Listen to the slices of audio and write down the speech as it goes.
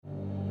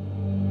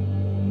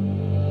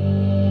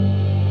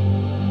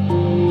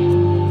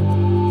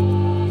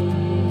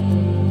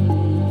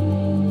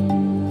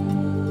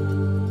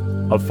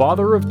A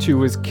father of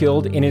two is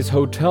killed in his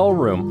hotel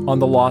room on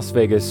the Las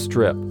Vegas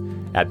Strip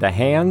at the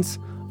hands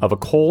of a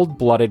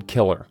cold-blooded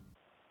killer.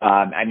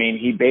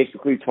 He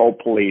basically told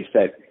police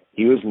that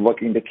he was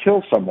looking to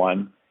kill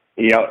someone,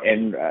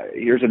 and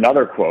here's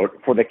another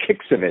quote, for the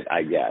kicks of it,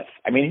 I guess.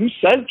 Who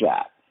says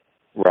that?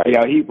 Right.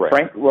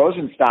 Frank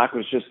Rosenstock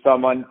was just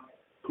someone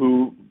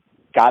who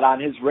got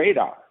on his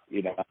radar.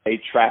 They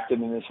trapped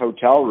him in this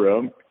hotel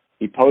room.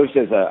 He posed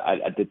as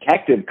a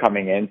detective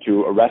coming in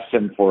to arrest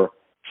him for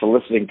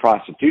soliciting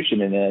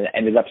prostitution and then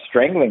ended up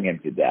strangling him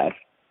to death.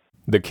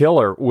 The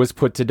killer was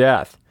put to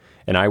death,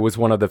 and I was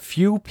one of the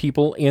few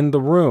people in the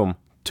room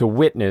to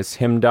witness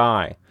him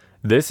die.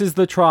 This is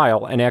the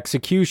trial and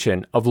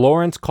execution of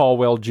Lawrence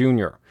Colwell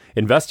Jr.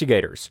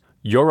 Investigators,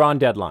 you're on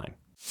deadline.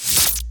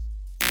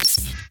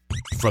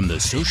 From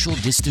the social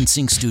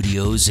distancing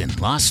studios in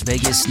Las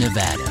Vegas,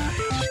 Nevada,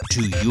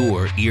 to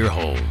your ear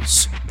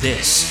holes,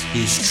 this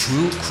is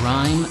True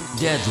Crime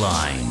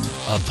Deadline,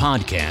 a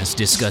podcast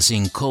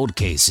discussing cold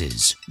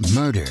cases,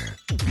 murder,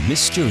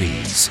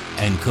 mysteries,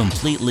 and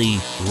completely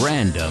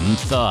random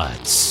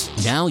thoughts.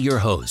 Now your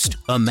host,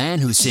 a man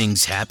who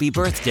sings happy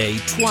birthday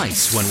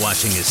twice when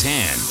washing his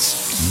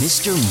hands,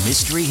 Mr.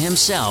 Mystery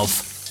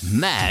himself,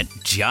 Matt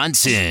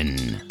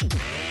Johnson.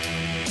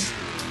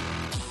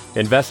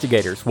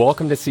 Investigators,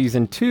 welcome to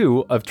Season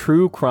 2 of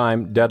True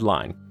Crime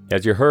Deadline.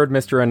 As you heard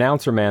Mr.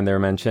 Announcer Man there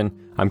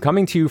mention, I'm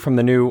coming to you from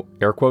the new,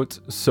 air quotes,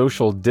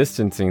 social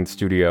distancing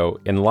studio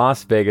in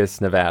Las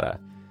Vegas, Nevada,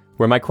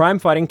 where my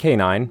crime-fighting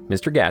canine,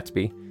 Mr.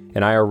 Gatsby,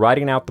 and I are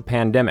riding out the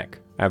pandemic.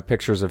 I have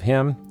pictures of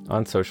him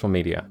on social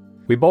media.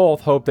 We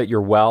both hope that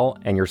you're well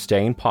and you're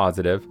staying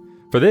positive.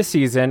 For this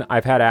season,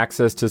 I've had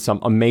access to some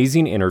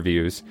amazing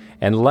interviews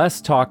and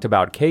less talked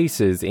about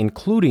cases,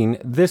 including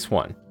this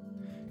one.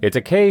 It's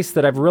a case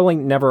that I've really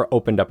never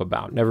opened up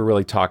about, never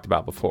really talked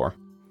about before.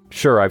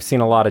 Sure, I've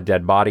seen a lot of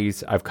dead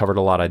bodies, I've covered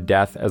a lot of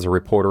death as a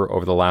reporter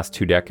over the last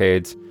 2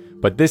 decades,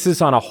 but this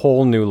is on a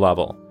whole new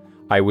level.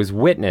 I was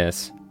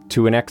witness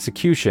to an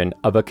execution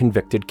of a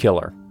convicted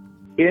killer.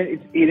 He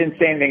didn't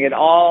say anything at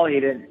all.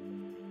 He didn't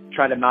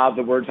try to mouth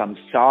the words, "I'm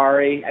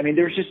sorry."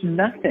 There's just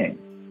nothing,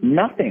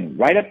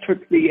 right up to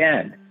the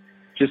end.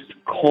 Just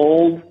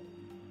cold,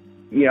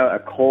 a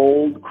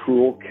cold,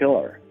 cruel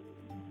killer.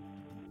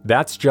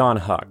 That's John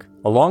Huck,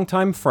 a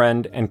longtime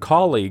friend and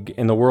colleague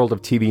in the world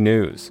of TV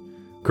news.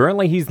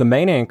 Currently, he's the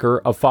main anchor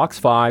of Fox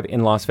 5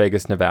 in Las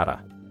Vegas, Nevada.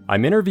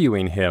 I'm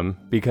interviewing him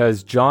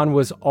because John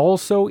was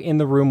also in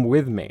the room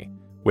with me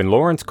when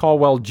Lawrence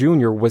Colwell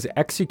Jr. was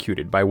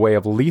executed by way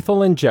of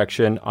lethal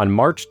injection on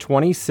March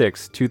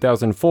 26,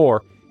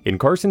 2004 in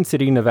Carson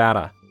City,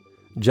 Nevada.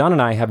 John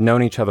and I have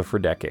known each other for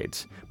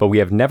decades, but we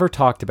have never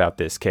talked about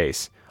this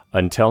case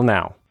until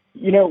now.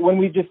 When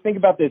we just think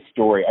about this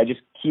story, I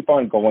just keep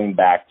on going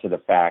back to the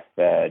fact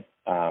that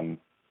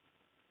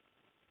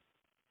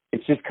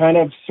it's just kind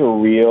of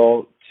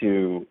surreal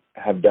to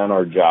have done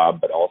our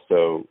job, but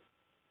also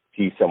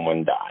see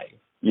someone die.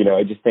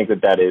 I just think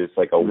that is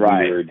like a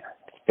weird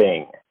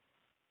thing.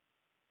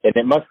 And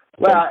it must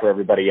have been for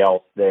everybody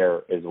else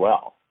there as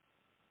well.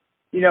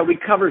 We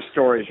cover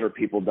stories where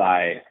people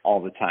die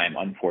all the time,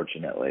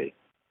 unfortunately.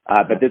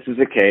 But this is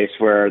a case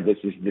where this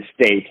is the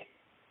state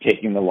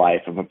taking the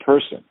life of a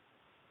person.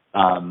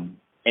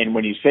 And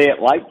when you say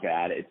it like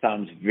that, it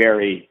sounds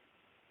very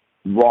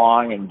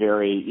wrong and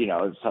very,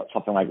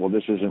 something like, well,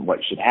 this isn't what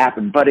should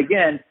happen. But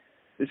again,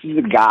 this is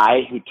a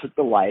guy who took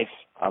the life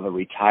of a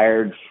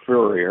retired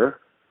furrier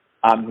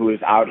who was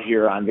out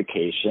here on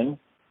vacation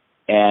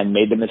and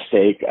made the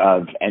mistake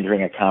of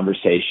entering a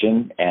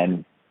conversation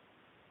and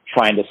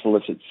trying to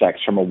solicit sex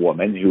from a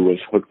woman who was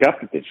hooked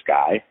up with this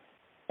guy.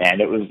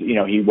 And it was,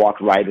 he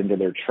walked right into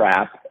their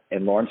trap,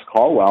 and Lawrence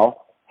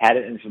Colwell had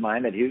it in his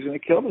mind that he was going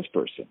to kill this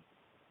person.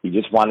 He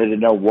just wanted to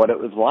know what it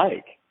was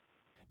like.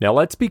 Now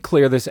let's be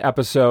clear, this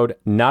episode,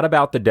 not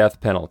about the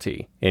death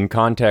penalty, in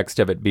context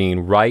of it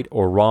being right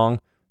or wrong,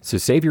 so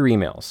save your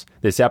emails.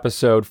 This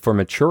episode for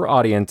mature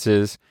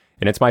audiences,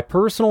 and it's my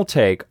personal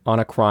take on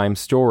a crime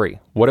story,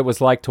 what it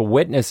was like to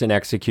witness an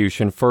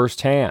execution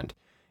firsthand.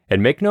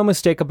 And make no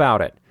mistake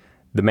about it,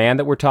 the man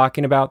that we're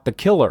talking about, the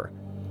killer,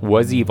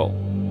 was evil.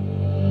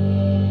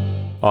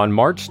 On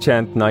March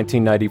 10,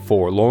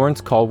 1994, Lawrence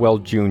Colwell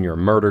Jr.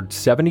 murdered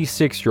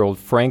 76-year-old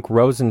Frank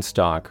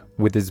Rosenstock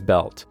with his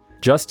belt,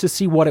 just to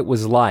see what it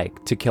was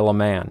like to kill a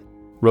man.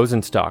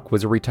 Rosenstock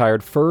was a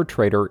retired fur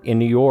trader in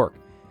New York,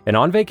 and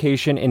on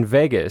vacation in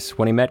Vegas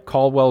when he met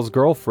Colwell's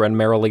girlfriend,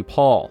 Marilee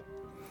Paul.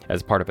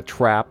 As part of a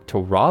trap to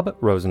rob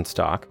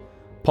Rosenstock,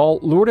 Paul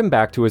lured him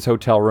back to his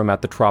hotel room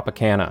at the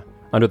Tropicana,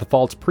 under the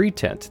false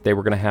pretense they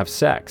were going to have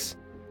sex.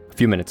 A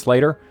few minutes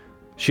later,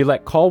 she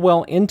let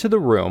Colwell into the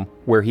room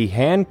where he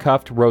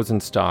handcuffed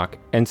Rosenstock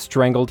and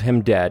strangled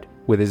him dead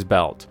with his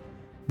belt.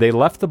 They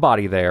left the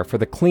body there for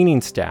the cleaning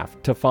staff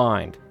to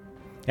find.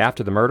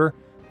 After the murder,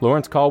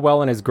 Lawrence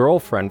Colwell and his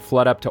girlfriend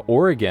fled up to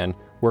Oregon,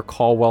 where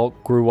Colwell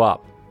grew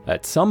up.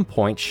 At some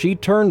point, she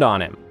turned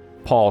on him.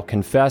 Paul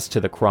confessed to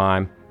the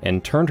crime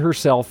and turned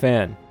herself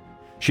in.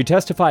 She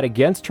testified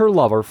against her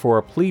lover for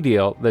a plea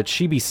deal that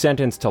she be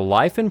sentenced to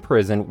life in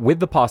prison with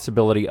the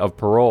possibility of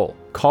parole.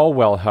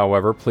 Colwell,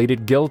 however,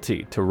 pleaded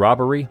guilty to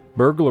robbery,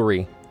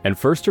 burglary, and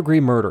first-degree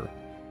murder.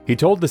 He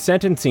told the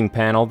sentencing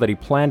panel that he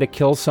planned to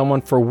kill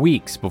someone for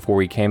weeks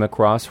before he came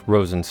across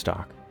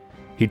Rosenstock.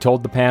 He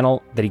told the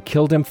panel that he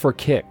killed him for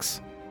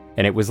kicks,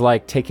 and it was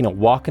like taking a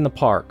walk in the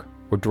park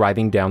or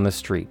driving down the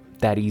street.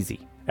 That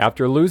easy.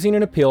 After losing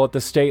an appeal at the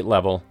state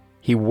level,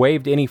 he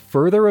waived any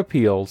further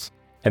appeals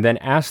and then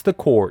asked the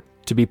court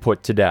to be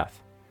put to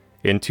death.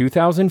 In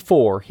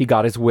 2004, he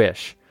got his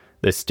wish.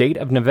 The state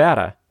of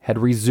Nevada had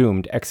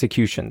resumed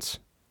executions.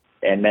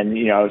 And then,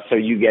 so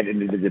you get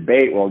into the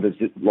debate, well, does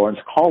Lawrence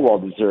Colwell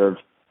deserve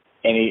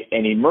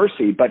any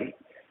mercy? But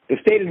the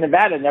state of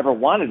Nevada never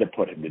wanted to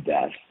put him to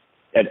death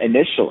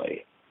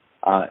initially.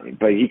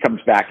 But he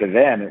comes back to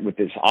them with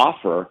this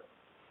offer,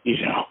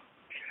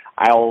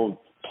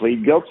 I'll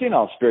plead guilty and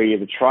I'll spare you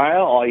the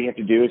trial. All you have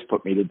to do is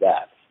put me to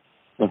death.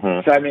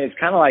 Mm-hmm. So, it's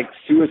kind of like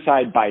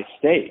suicide by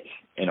state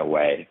in a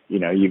way. You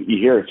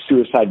hear of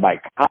suicide by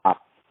cop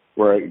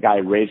where a guy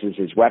raises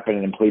his weapon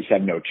and the police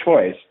have no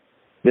choice.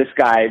 This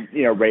guy,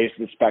 raised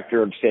the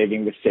specter of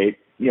saving the state,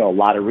 a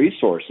lot of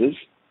resources.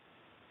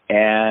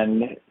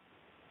 And,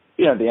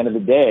 at the end of the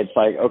day, it's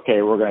like,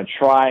 okay, we're going to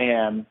try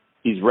him.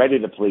 He's ready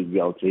to plead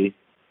guilty.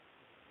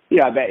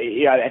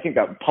 I think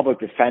a public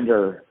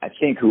defender,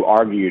 who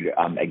argued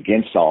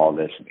against all of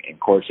this in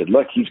court said,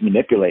 look, he's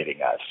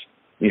manipulating us,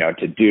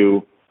 to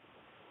do,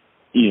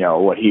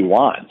 what he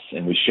wants,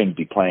 and we shouldn't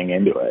be playing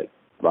into it.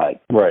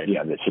 But, right.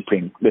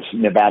 This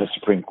Nevada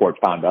Supreme Court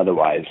found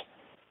otherwise.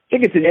 I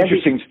think it's an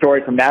interesting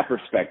story from that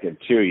perspective,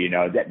 too,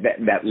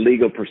 that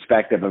legal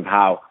perspective of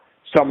how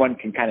someone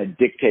can kind of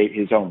dictate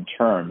his own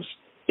terms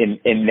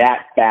in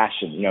that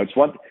fashion. It's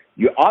one,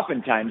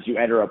 oftentimes you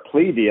enter a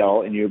plea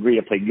deal and you agree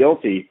to plead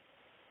guilty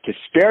to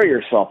spare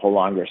yourself a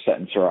longer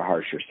sentence or a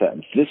harsher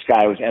sentence. This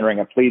guy was entering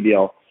a plea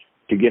deal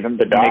to give him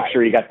to make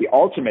sure he got the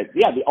ultimate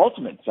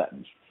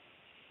sentence.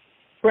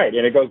 Right,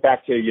 and it goes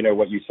back to,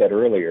 what you said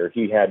earlier.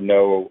 He had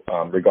no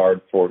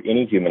regard for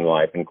any human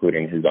life,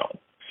 including his own.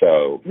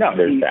 So no,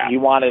 there's that. He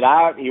wanted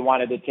out. He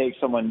wanted to take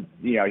someone,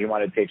 he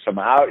wanted to take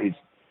someone out.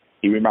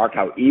 He remarked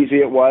how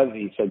easy it was.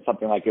 He said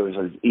something like it was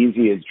as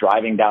easy as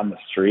driving down the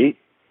street.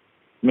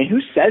 Who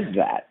says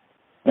that?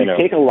 You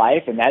take a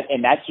life and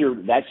that's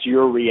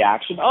your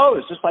reaction. Oh,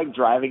 it's just like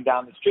driving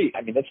down the street.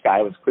 This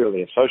guy was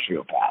clearly a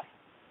sociopath.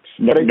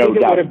 But I think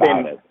it would have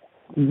been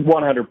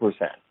 100%.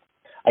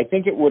 I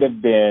think it would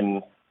have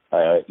been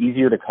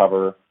easier to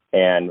cover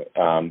and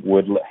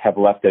would have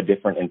left a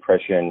different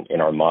impression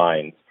in our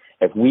minds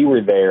if we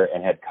were there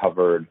and had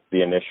covered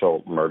the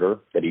initial murder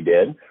that he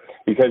did,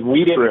 because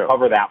we didn't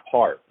cover that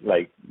part.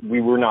 Like, we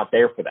were not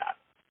there for that.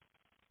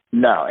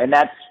 No, and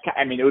that's,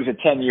 it was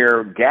a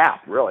 10-year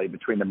gap, really,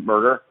 between the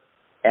murder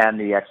and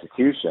the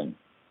execution.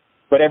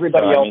 But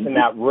everybody else in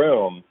that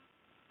room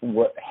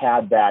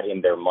had that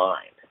in their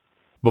mind.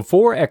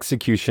 Before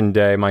execution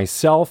day,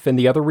 myself and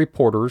the other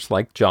reporters,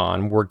 like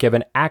John, were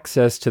given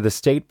access to the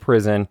state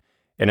prison,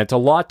 and it's a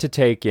lot to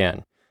take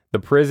in. The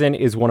prison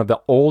is one of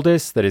the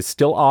oldest that is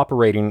still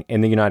operating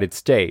in the United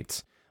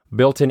States,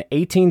 built in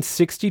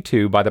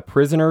 1862 by the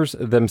prisoners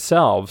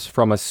themselves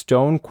from a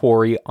stone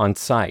quarry on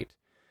site.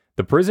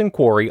 The prison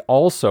quarry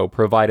also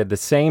provided the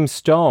same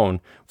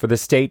stone for the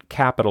state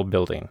capitol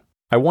building.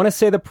 I want to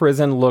say the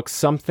prison looks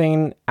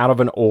something out of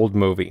an old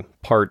movie,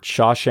 part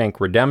Shawshank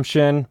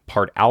Redemption,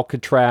 part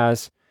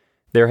Alcatraz.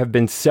 There have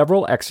been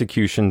several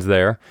executions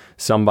there,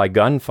 some by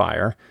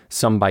gunfire,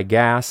 some by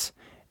gas,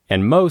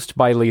 and most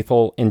by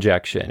lethal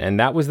injection. And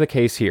that was the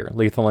case here,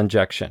 lethal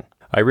injection.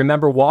 I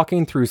remember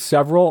walking through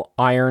several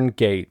iron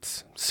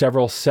gates,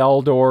 several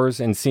cell doors,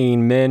 and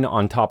seeing men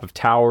on top of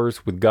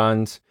towers with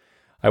guns.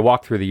 I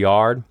walked through the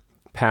yard,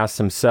 past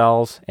some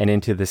cells, and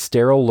into the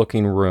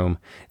sterile-looking room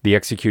the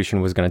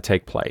execution was going to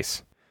take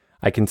place.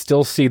 I can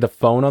still see the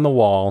phone on the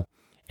wall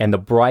and the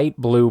bright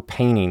blue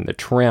painting, the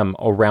trim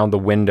around the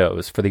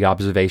windows for the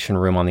observation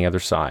room on the other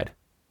side.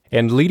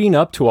 And leading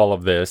up to all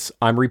of this,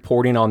 I'm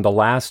reporting on the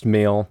last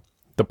meal,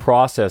 the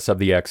process of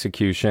the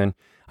execution.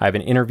 I have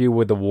an interview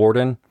with the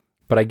warden,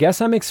 but I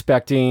guess I'm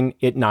expecting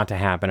it not to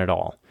happen at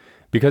all,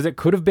 because it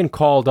could have been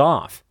called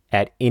off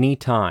at any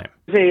time.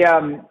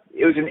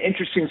 It was an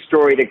interesting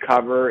story to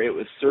cover. It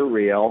was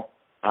surreal.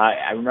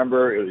 I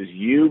remember it was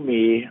you,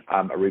 me,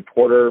 a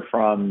reporter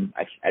from,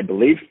 I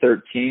believe,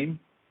 13.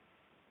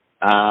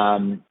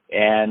 And,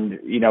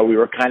 we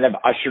were kind of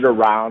ushered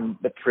around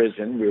the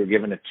prison. We were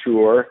given a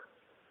tour.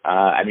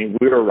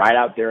 We were right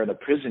out there in the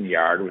prison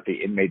yard with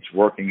the inmates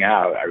working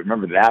out. I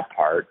remember that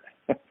part,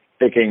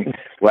 thinking,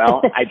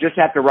 well, I just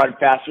have to run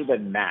faster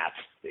than Matt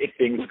if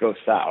things go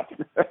south.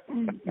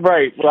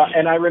 Right. Well,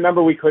 and I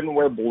remember we couldn't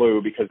wear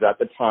blue because at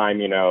the time,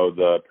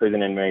 the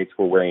prison inmates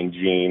were wearing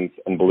jeans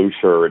and blue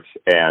shirts,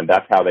 and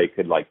that's how they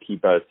could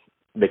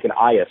they could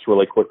eye us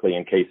really quickly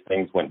in case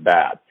things went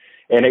bad.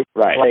 And it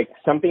was like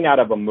something out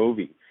of a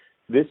movie.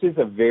 This is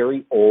a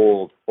very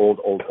old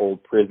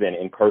prison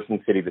in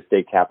Carson City, the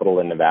state capital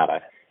in Nevada.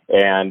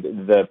 And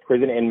the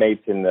prison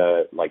inmates in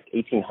the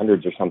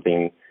 1800s or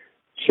something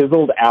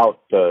chiseled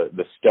out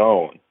the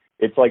stone.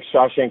 It's like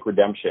Shawshank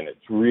Redemption.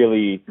 It's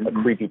really a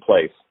creepy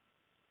place.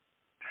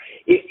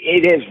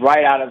 It is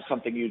right out of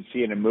something you'd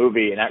see in a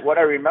movie. And what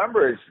I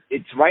remember is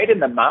it's right in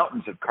the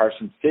mountains of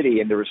Carson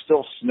City, and there was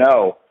still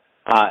snow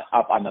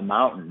up on the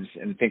mountains,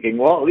 and thinking,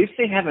 well, at least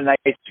they have a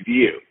nice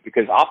view,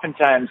 because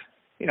oftentimes,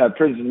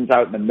 prison's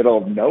out in the middle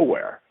of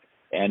nowhere.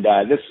 And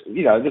this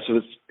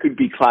could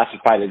be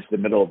classified as the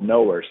middle of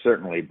nowhere,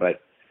 certainly,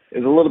 but it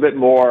was a little bit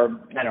more,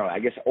 I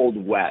guess, Old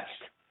West.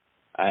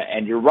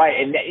 And you're right.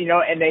 And,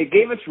 and they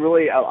gave us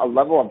really a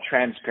level of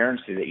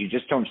transparency that you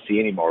just don't see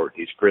anymore with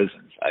these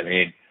prisons. I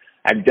mean,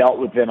 I've dealt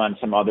with them on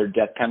some other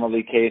death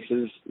penalty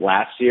cases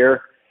last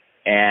year,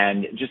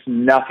 and just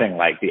nothing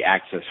like the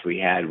access we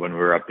had when we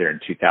were up there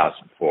in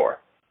 2004.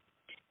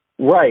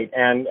 Right,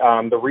 and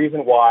the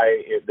reason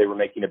why they were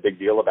making a big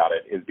deal about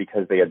it is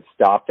because they had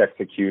stopped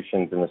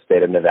executions in the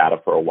state of Nevada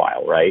for a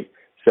while, right?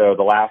 So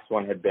the last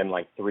one had been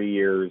 3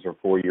 years or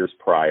 4 years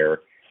prior,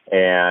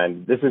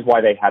 and this is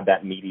why they had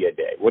that media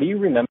day. What do you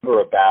remember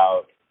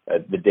about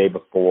the day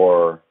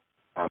before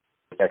the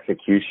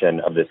execution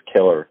of this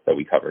killer that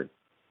we covered?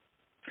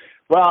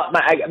 Well,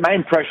 my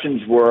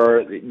impressions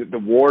were the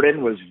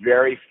warden was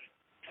very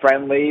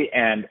friendly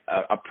and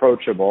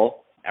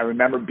approachable. I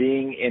remember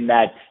being in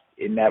that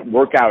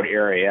workout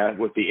area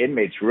with the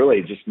inmates,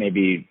 really just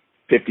maybe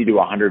 50 to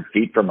 100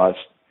 feet from us.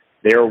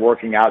 They were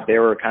working out. They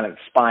were kind of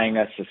spying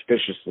us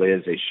suspiciously,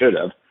 as they should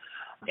have.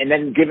 And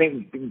then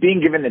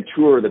being given the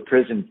tour of the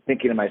prison,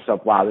 thinking to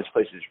myself, wow, this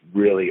place is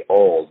really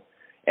old.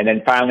 And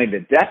then finally the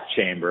death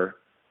chamber,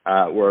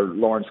 where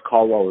Lawrence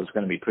Colwell was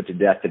going to be put to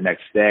death the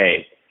next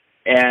day.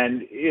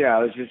 And, it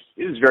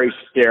was very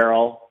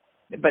sterile.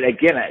 But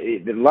again,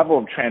 the level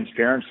of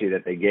transparency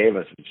that they gave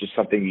us is just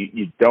something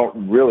you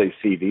don't really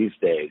see these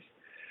days.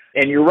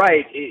 And you're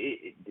right.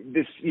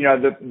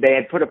 They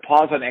had put a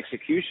pause on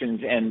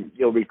executions, and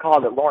you'll recall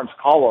that Lawrence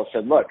Colwell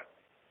said, look,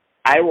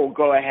 I will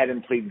go ahead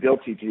and plead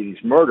guilty to these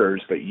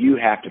murders, but you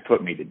have to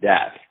put me to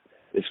death.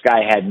 This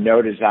guy had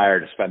no desire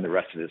to spend the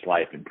rest of his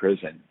life in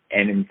prison.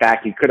 And in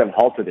fact, he could have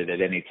halted it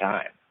at any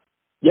time.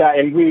 Yeah,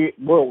 and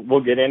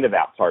we'll get into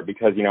that part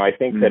because, I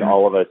think that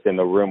all of us in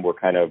the room were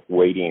kind of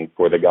waiting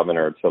for the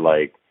governor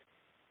to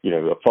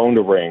the phone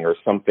to ring or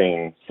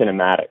something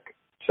cinematic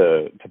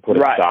to put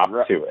a stop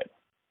to it.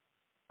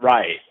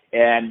 Right.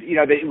 And,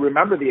 they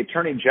remember the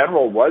Attorney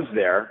General was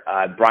there,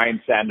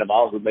 Brian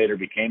Sandoval, who later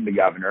became the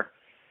governor,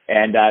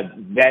 and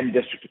then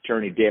District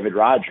Attorney David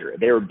Roger.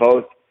 They were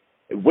both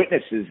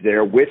witnesses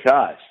there with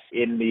us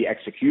in the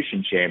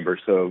execution chamber.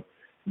 So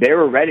they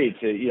were ready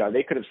to,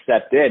 they could have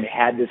stepped in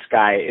had this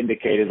guy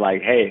indicated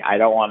hey, I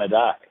don't want to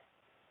die.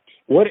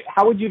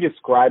 How would you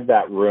describe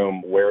that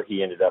room where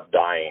he ended up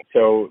dying?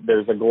 So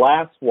there's a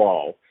glass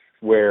wall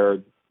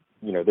where,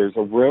 there's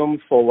a room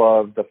full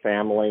of the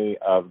family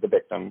of the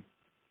victim,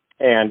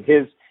 and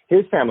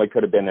his family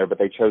could have been there, but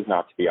they chose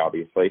not to be,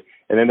 obviously.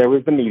 And then there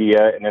was the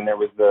media, and then there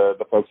was the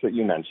folks that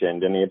you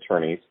mentioned and the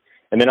attorneys.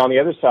 And then on the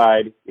other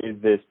side is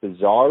this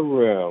bizarre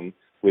room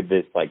with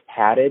this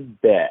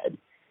padded bed.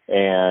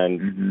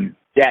 And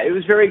yeah, it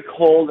was very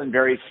cold and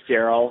very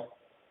sterile,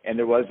 and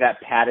there was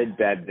that padded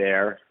bed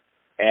there,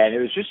 and it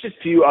was just a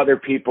few other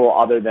people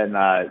other than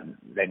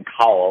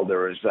Colwell.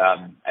 There was,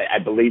 I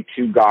believe,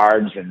 2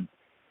 guards and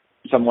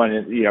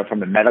someone from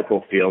the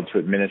medical field to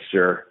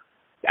administer.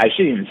 I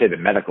shouldn't even say the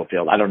medical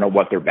field. I don't know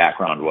what their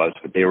background was,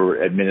 but they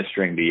were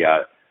administering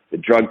the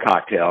drug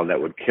cocktail that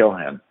would kill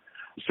him.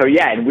 So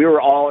yeah, and we were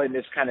all in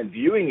this kind of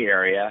viewing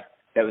area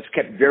that was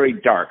kept very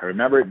dark. I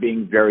remember it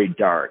being very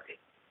dark.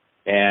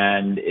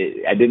 And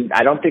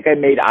I don't think I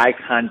made eye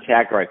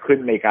contact, or I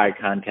couldn't make eye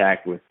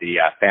contact with the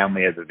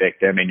family of the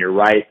victim. And you're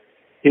right,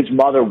 his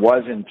mother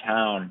was in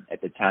town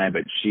at the time,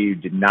 but she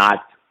did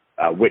not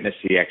witness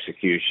the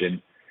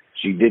execution.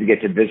 She did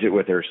get to visit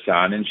with her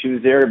son, and she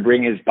was there to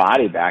bring his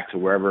body back to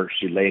wherever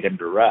she laid him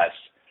to rest.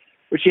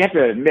 Which you have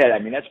to admit,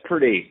 that's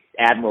pretty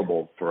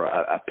admirable for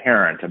a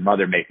parent, a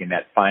mother making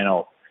that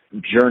final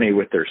journey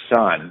with their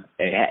son.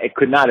 It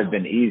could not have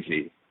been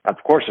easy. Of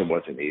course it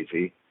wasn't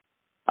easy.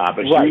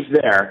 But she was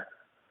there.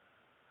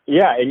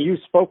 Yeah, and you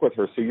spoke with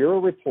her. So you're a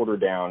reporter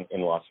down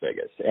in Las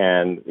Vegas,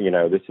 and,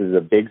 this is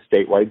a big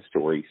statewide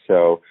story.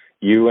 So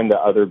you and the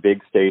other big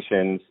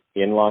stations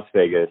in Las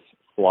Vegas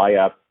fly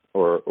up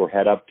or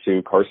head up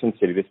to Carson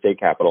City, the state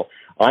capital.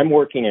 I'm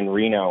working in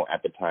Reno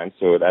at the time,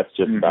 so that's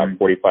just about a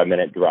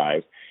 45-minute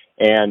drive.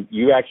 And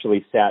you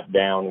actually sat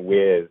down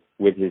with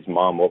his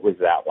mom. What was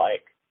that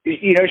like?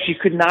 She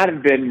could not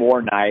have been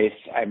more nice.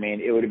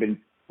 It would have been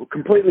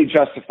completely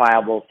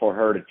justifiable for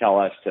her to tell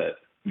us to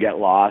get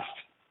lost,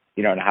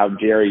 and how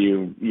dare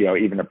you,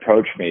 even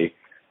approach me.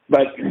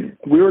 But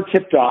we were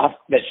tipped off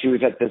that she was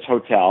at this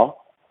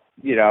hotel.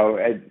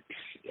 I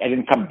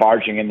didn't come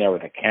barging in there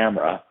with a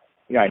camera.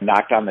 I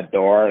knocked on the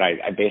door and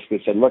I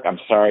basically said, look, I'm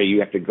sorry you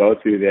have to go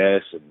through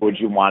this. Would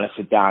you want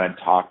to sit down and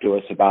talk to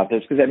us about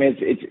this? Because,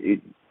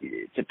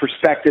 it's a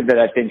perspective that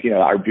I think,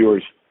 our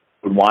viewers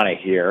would want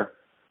to hear.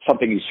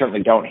 something you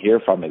certainly don't hear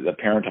from as a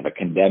parent of a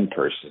condemned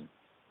person.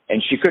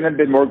 And she couldn't have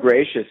been more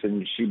gracious.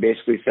 And she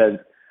basically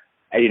said,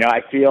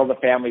 I feel the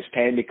family's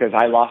pain because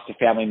I lost a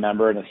family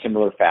member in a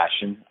similar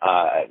fashion.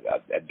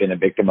 I've been a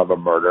victim of a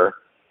murder.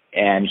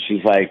 And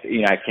she's like,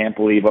 I can't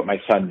believe what my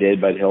son did,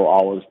 but he'll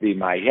always be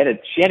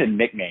she had a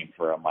nickname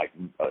for him, like,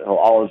 he'll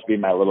always be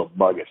my little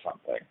bug or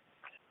something.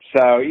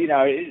 So,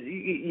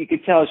 you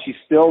could tell she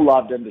still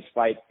loved him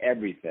despite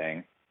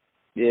everything.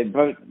 Yeah,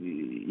 but,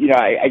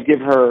 I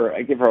give her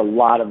a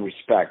lot of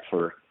respect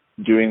for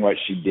doing what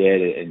she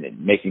did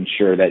and making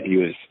sure that he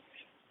was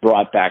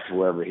brought back to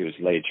wherever he was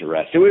laid to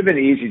rest. It would have been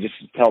easy just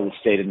to tell the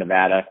state of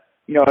Nevada,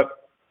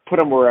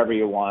 put him wherever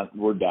you want,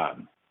 we're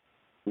done.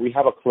 We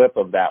have a clip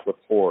of that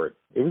report.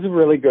 It was a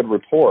really good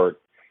report,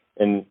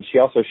 and she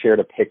also shared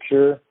a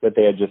picture that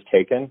they had just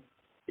taken.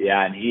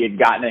 Yeah, and he had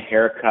gotten a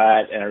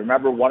haircut, and I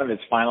remember one of his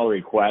final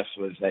requests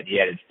was that he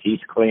had his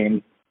teeth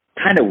cleaned.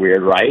 Kind of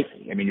weird, right?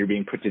 I mean, you're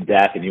being put to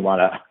death, and you want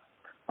to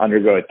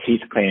undergo a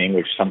teeth cleaning,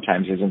 which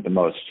sometimes isn't the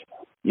most,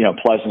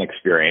 pleasant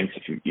experience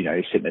if you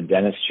sit in a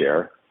dentist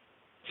chair.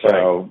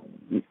 So,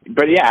 right.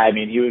 But yeah, I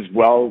mean, he was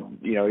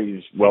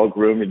well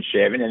groomed and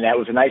shaven, and that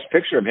was a nice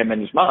picture of him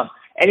and his mom.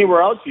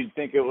 Anywhere else, you'd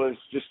think it was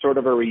just sort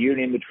of a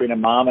reunion between a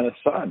mom and a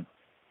son,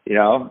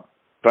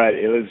 but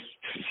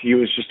he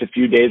was just a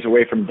few days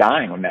away from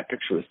dying when that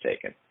picture was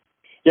taken.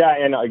 Yeah,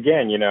 and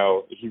again,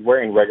 he's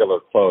wearing regular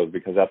clothes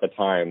because at the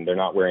time they're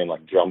not wearing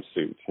like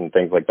jumpsuits and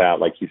things like that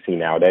like you see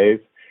nowadays.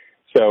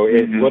 So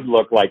it would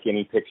look like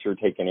any picture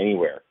taken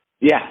anywhere.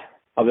 Yeah,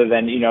 other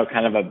than,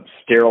 kind of a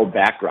sterile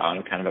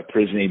background, kind of a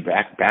prison-y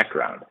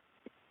background.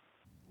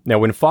 Now,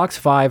 when Fox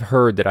 5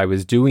 heard that I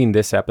was doing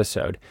this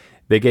episode,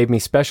 they gave me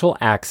special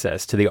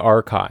access to the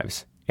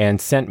archives and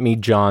sent me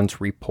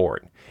John's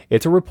report.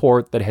 It's a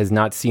report that has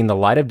not seen the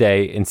light of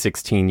day in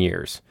 16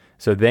 years.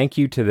 So thank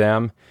you to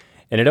them.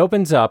 And it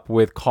opens up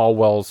with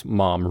Colwell's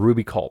mom,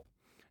 Ruby Culp.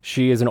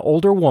 She is an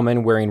older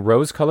woman wearing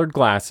rose-colored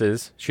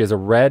glasses. She has a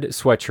red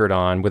sweatshirt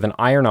on with an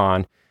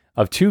iron-on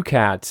of 2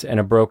 cats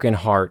and a broken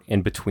heart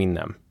in between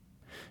them.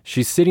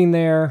 She's sitting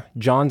there.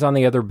 John's on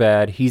the other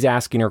bed. He's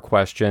asking her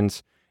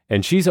questions.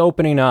 And she's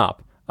opening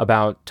up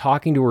about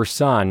talking to her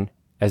son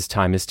as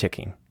time is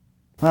ticking.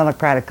 Well, I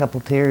cried a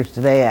couple tears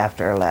today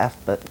after I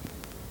left, but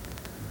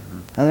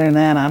other than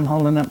that, I'm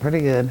holding up pretty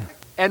good.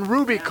 And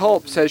Ruby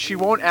Culp says she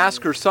won't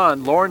ask her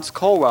son, Lawrence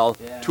Colwell,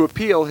 to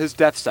appeal his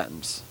death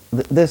sentence.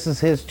 This is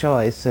his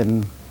choice,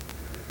 and,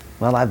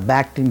 well, I've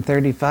backed him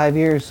 35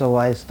 years, so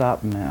why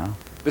stop now?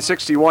 The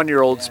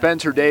 61-year-old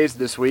spends her days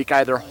this week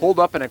either holed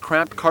up in a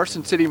cramped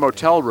Carson City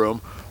motel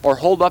room or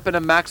holed up in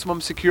a maximum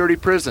security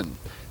prison,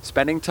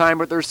 spending time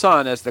with her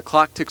son as the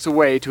clock ticks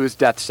away to his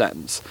death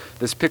sentence.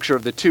 This picture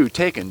of the two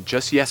taken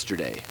just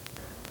yesterday.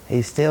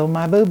 He's still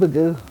my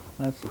boo-ba-goo.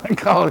 That's what I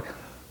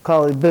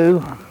call it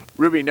Boo.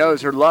 Ruby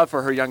knows her love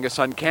for her youngest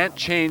son can't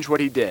change what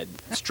he did,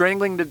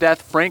 strangling to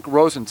death Frank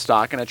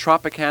Rosenstock in a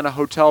Tropicana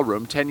hotel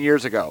room 10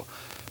 years ago.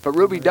 But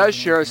Ruby does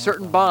share a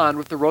certain bond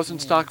with the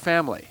Rosenstock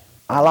family.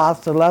 I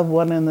lost a loved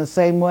one in the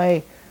same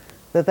way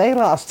that they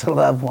lost a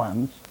loved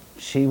one.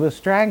 She was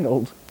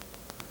strangled.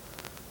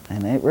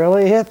 And it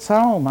really hits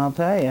home, I'll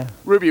tell you.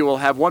 Ruby will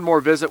have one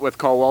more visit with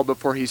Colwell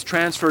before he's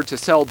transferred to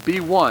cell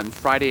B1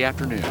 Friday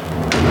afternoon.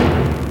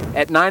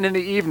 At 9 in the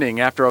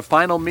evening, after a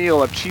final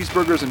meal of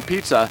cheeseburgers and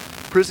pizza,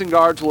 prison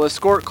guards will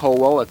escort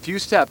Colwell a few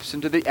steps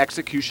into the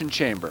execution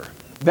chamber.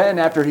 Then,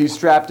 after he's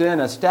strapped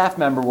in, a staff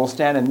member will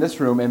stand in this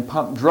room and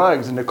pump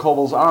drugs into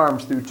Colwell's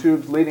arms through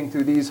tubes leading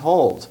through these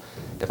holes.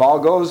 If all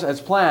goes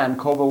as planned,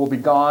 Colwell will be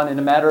gone in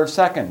a matter of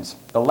seconds.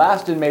 The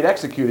last inmate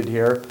executed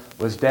here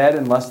was dead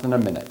in less than a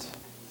minute.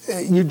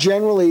 You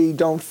generally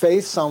don't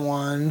face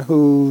someone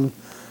who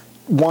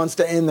wants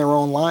to end their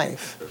own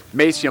life.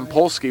 Mace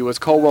Yampolsky was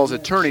Colwell's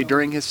attorney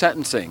during his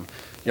sentencing.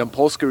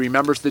 Yampolsky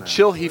remembers the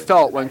chill he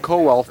felt when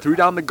Colwell threw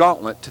down the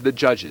gauntlet to the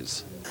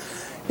judges.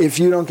 If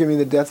you don't give me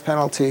the death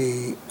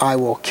penalty, I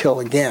will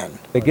kill again.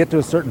 They get to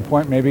a certain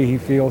point, maybe he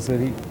feels that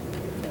he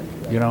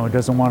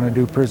doesn't want to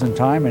do prison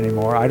time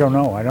anymore. I don't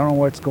know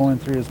what's going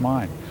through his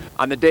mind.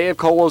 On the day of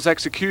Colwell's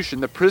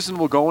execution, the prison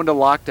will go into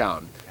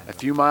lockdown. A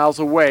few miles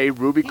away,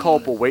 Ruby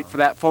Culp will wait for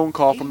that phone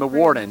call from the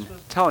warden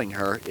telling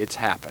her it's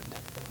happened.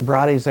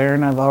 Brought there,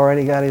 and I've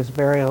already got his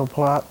burial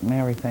plot and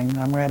everything.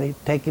 I'm ready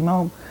to take him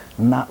home.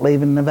 I'm not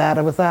leaving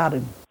Nevada without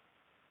him.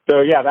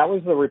 So, yeah, that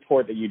was the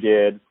report that you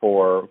did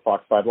for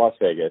Fox 5 Las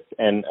Vegas.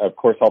 And, of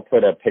course, I'll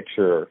put a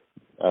picture,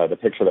 the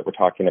picture that we're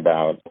talking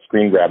about,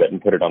 screen grab it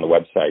and put it on the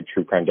website,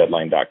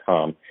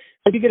 truecrimedeadline.com.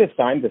 How did you get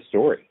assigned the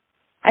story?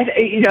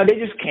 They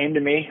just came to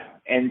me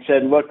and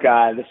said, look,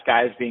 this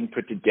guy's being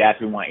put to death.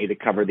 We want you to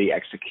cover the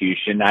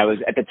execution. I was,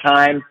 at the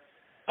time,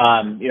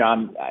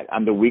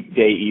 I'm the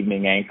weekday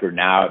evening anchor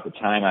now. At the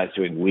time, I was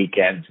doing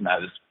weekends, and I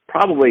was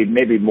probably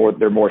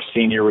their more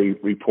senior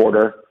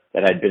reporter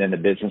that had been in the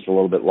business a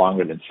little bit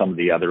longer than some of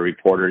the other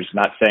reporters.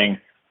 Not saying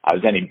I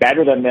was any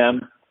better than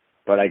them,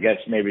 but I guess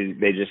maybe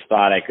they just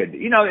thought I could,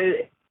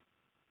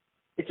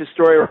 it's a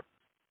story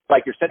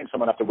like you're setting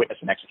someone up to witness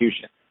an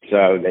execution.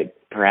 So they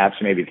perhaps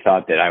maybe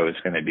thought that I was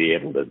going to be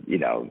able to,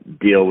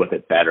 deal with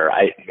it better.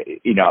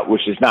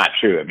 Which is not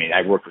true. I mean,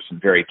 I worked with some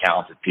very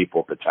talented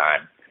people at the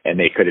time, and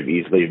they could have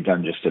easily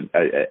done just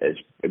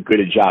a good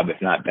a job,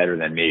 if not better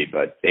than me.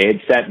 But they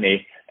had sent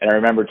me, and I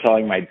remember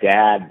telling my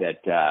dad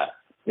that,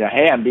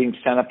 hey, I'm being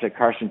sent up to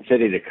Carson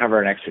City to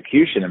cover an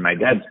execution. And my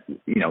dad,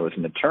 was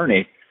an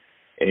attorney,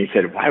 and he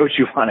said, why would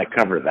you want to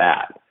cover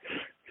that?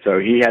 So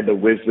he had the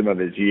wisdom of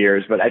his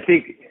years. But I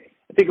think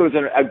it was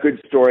a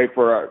good story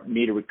for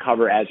me to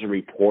recover as a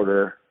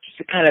reporter, just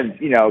to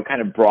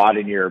kind of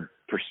broaden your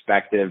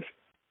perspective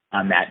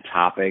on that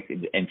topic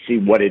and see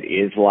what it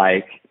is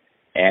like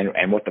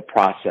and what the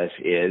process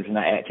is. And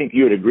I think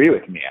you would agree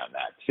with me on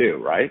that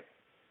too, right?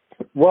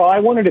 Well, I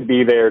wanted to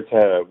be there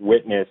to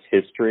witness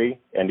history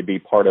and to be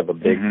part of a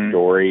big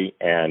story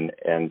and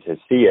to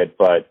see it.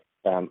 But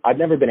I've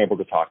never been able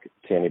to talk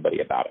to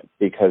anybody about it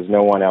because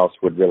no one else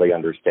would really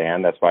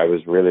understand. That's why I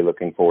was really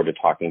looking forward to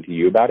talking to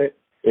you about it.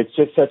 It's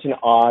just such an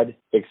odd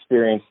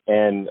experience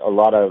and a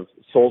lot of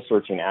soul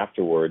searching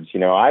afterwards.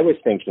 I was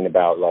thinking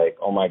about like,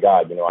 oh my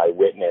God, I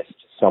witnessed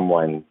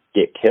someone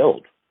get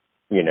killed,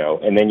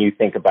 and then you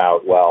think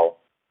about, well,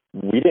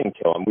 we didn't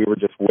kill him. We were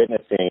just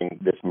witnessing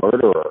this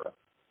murderer,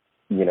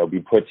 be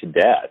put to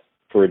death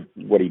for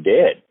what he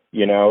did.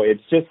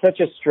 It's just such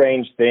a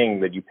strange thing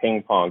that you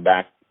ping pong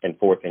back and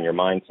forth in your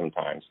mind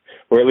sometimes,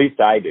 or at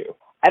least I do.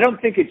 I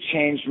don't think it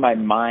changed my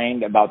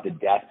mind about the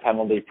death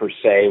penalty per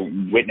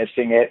se,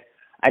 witnessing it.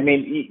 I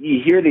mean,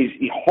 you hear these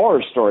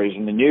horror stories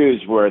in the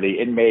news where the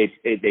inmates,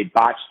 they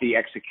botch the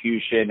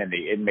execution and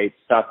the inmate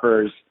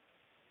suffers.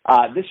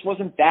 This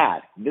wasn't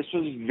that. This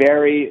was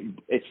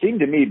it seemed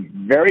to me,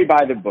 very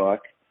by the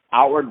book.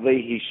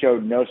 Outwardly, he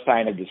showed no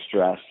sign of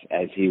distress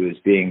as he was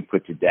being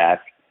put to death.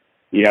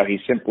 He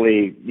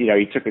simply,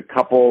 he took a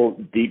couple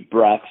deep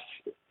breaths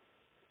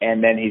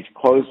and then he's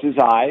closed his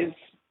eyes.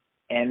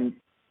 And,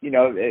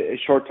 a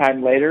short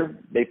time later,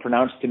 they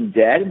pronounced him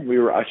dead and we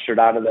were ushered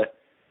out of the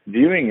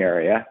viewing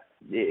area.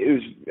 It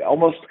was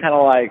almost kind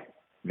of like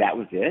that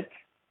was it.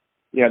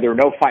 There were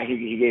no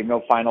he gave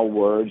no final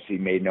words. He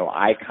made no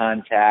eye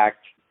contact.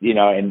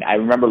 And I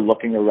remember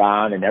looking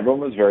around, and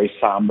everyone was very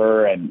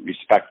somber and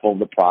respectful of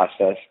the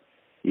process.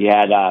 You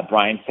had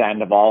Brian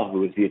Sandoval,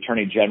 who was the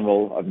Attorney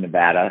General of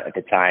Nevada at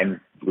the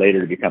time,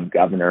 later to become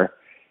governor,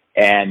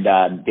 and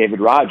David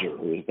Roger,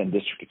 who has been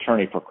District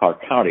Attorney for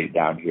Clark County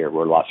down here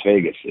where Las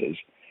Vegas is.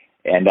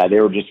 And they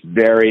were just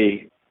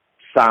very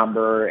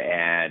somber,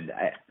 and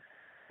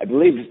I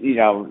believe,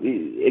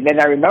 and then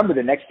I remember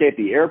the next day at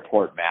the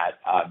airport, Matt,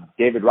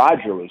 David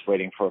Roger was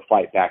waiting for a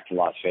flight back to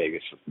Las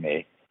Vegas with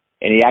me.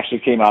 And he actually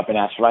came up and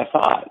asked what I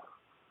thought,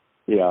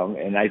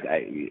 and I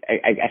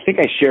think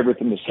I shared with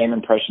him the same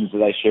impressions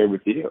that I shared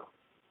with you.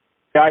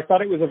 Yeah, I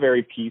thought it was a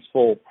very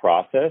peaceful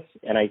process.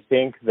 And I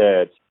think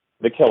that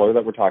the killer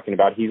that we're talking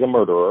about, he's a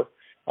murderer,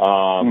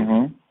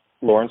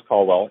 Lawrence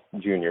Colwell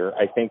Jr.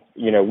 I think,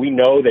 we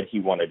know that he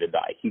wanted to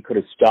die. He could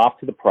have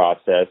stopped the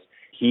process.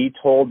 He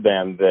told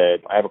them that,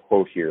 I have a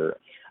quote here,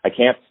 I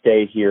can't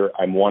stay here.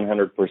 I'm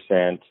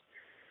 100%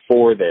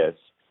 for this.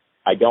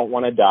 I don't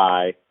want to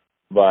die.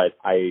 But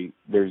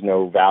there's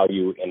no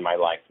value in my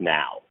life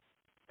now.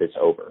 It's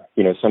over,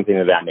 something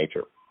of that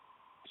nature.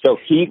 So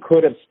he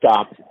could have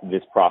stopped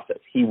this process.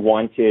 He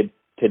wanted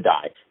to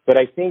die. But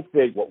I think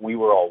that what we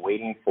were all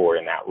waiting for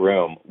in that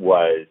room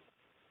was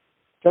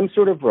some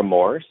sort of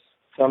remorse,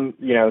 some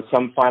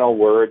final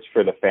words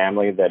for the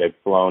family that had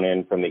flown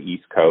in from the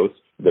East Coast,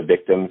 the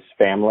victim's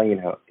family,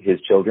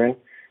 his children.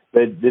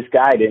 But this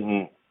guy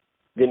didn't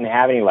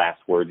have any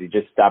last words. He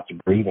just stopped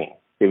breathing.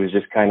 It was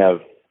just kind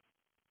of,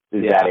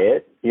 is that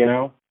it,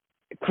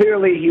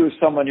 Clearly, he was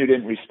someone who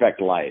didn't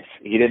respect life.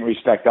 He didn't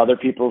respect other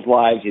people's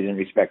lives. He didn't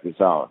respect his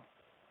own.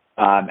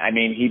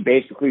 He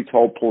basically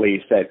told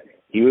police that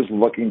he was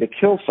looking to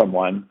kill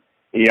someone,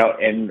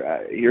 and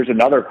here's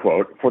another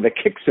quote, for the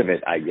kicks of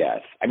it, I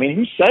guess.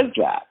 He says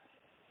that.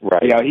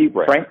 Right.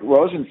 Frank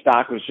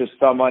Rosenstock was just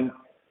someone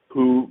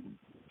who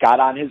got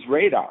on his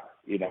radar.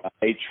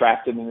 They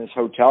trapped him in this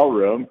hotel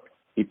room.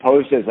 He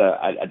posed as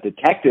a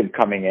detective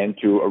coming in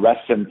to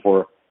arrest him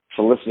for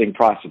soliciting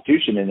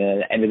prostitution, and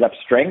then ended up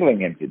strangling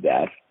him to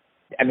death.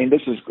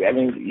 This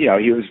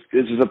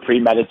is a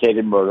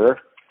premeditated murder.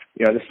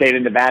 The state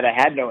of Nevada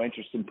had no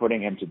interest in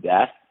putting him to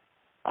death,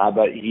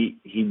 but he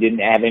didn't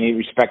have any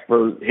respect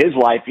for his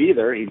life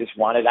either. He just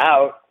wanted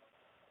out.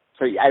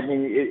 So,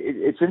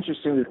 it's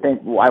interesting to think,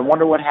 I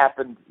wonder what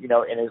happened,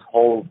 in his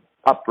whole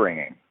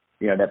upbringing,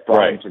 that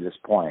brought him to this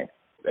point.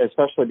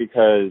 Especially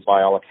because,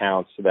 by all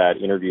accounts, that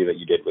interview that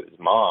you did with his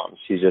mom,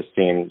 she just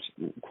seemed,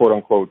 quote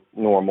unquote,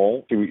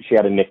 normal. She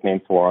had a nickname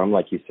for him,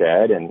 like you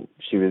said, and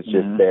she was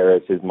just there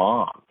as his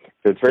mom.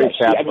 So it's very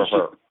sad for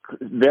her.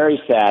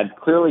 Very sad.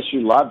 Clearly, she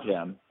loved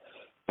him.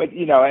 But,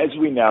 as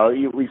we know,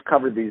 we've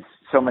covered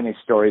so many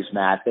stories,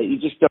 Matt, that you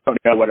just don't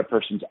know what a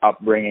person's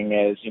upbringing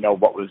is.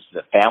 What was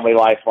the family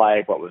life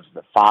like? What was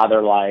the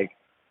father like?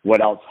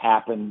 What else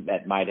happened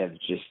that might have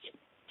just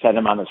set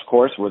him on this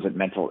course? Was it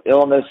mental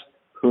illness?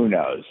 Who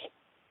knows?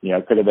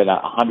 It could have been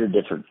 100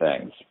 different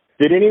things.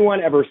 Did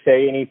anyone ever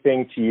say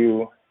anything to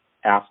you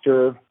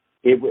after?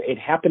 It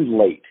happened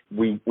late.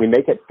 We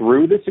make it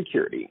through the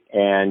security,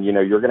 and, you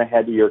know, you're going to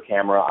head to your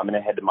camera. I'm going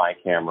to head to my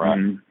camera.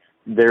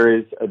 Mm-hmm. There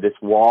is this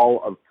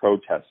wall of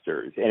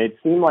protesters, and it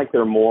seemed like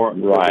there more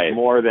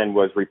than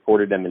was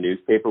reported in the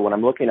newspaper. When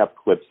I'm looking up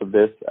clips of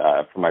this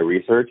for my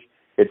research,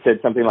 it said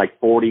something like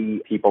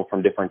 40 people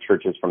from different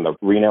churches from the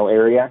Reno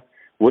area.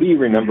 What do you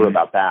remember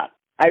about that?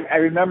 I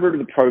remember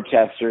the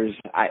protesters.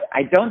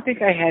 I don't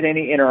think I had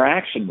any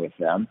interaction with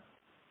them.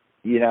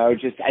 You know,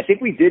 I think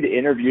we did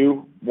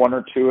interview one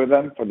or two of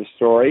them for the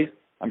story.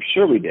 I'm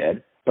sure we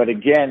did. But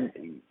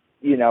again,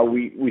 you know,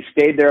 we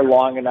stayed there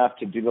long enough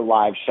to do the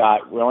live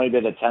shot. We only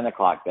did at 10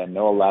 o'clock then,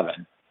 no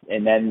 11.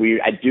 And then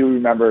I do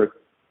remember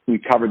we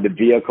covered the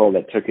vehicle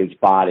that took his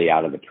body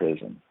out of the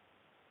prison.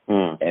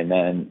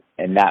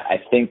 And I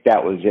think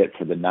that was it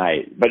for the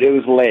night. But it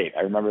was late.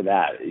 I remember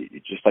that.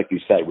 Just like you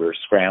said, we were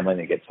scrambling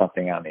to get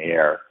something on the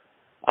air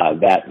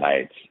that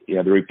night. You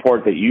know, the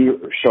report that you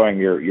were showing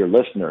your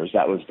listeners,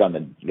 that was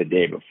done the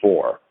day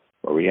before,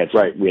 where we had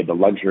the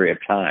luxury of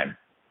time.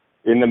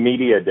 In the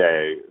media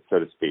day, so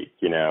to speak,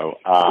 you know.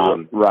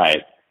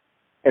 Right.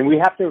 And we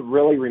have to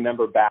really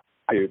remember back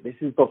to, this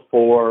is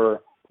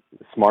before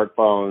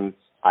smartphones,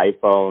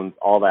 iPhones,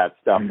 all that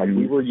stuff. Like,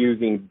 we were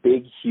using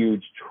big,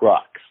 huge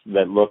trucks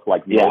that looked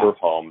like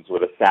motorhomes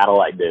with a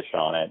satellite dish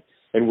on it.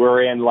 And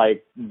we're in,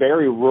 like,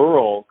 very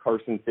rural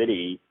Carson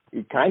City,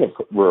 kind of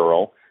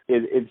rural.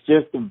 It's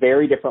just a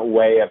very different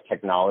way of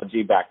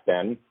technology back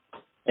then.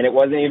 And it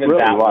wasn't even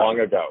that long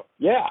ago.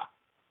 Yeah.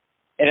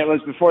 And it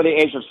was before the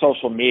age of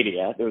social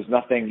media. There was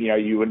nothing, you know,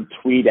 you wouldn't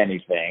tweet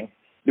anything.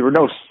 There were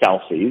no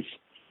selfies.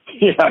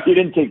 You know, you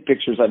didn't take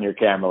pictures on your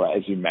camera,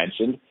 as you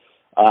mentioned.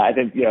 I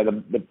think, you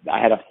know,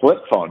 I had a flip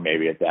phone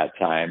maybe at that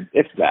time,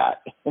 if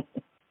that.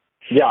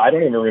 Yeah, I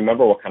don't even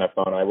remember what kind of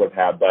phone I would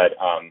have, but,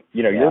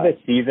 you know, you're the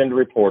seasoned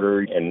reporter,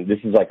 and this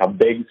is like a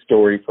big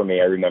story for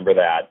me. I remember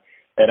that.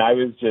 And I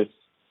was just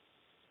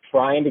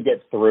trying to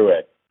get through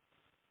it.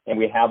 And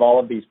we have all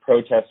of these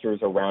protesters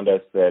around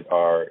us that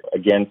are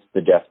against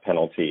the death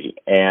penalty.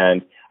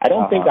 And I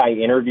don't think I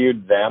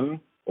interviewed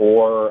them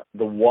or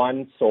the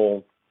one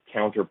sole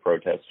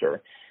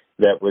counter-protester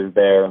that was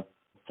there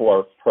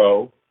for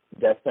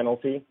pro-death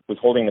penalty, was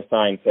holding a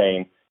sign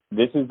saying,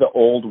 "This is the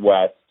Old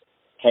West,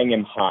 hang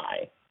him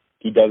high.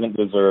 He doesn't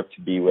deserve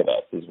to be with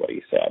us," is what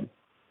he said.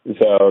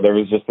 So there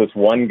was just this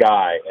one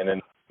guy and then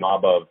a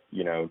mob of,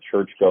 you know,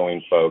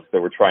 church-going folks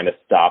that were trying to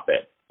stop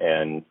it.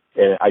 And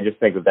I just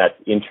think that that's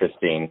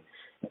interesting,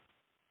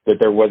 that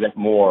there wasn't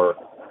more,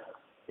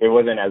 it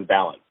wasn't as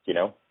balanced, you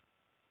know?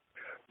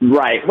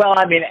 Right. Well,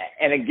 I mean,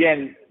 and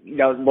again, you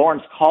know,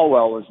 Lawrence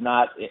Colwell was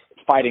not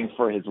fighting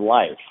for his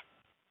life.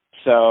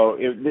 So,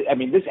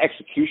 this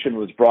execution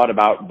was brought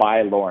about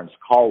by Lawrence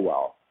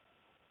Colwell.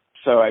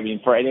 So, I mean,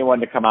 for anyone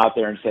to come out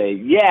there and say,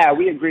 yeah,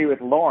 we agree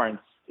with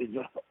Lawrence, is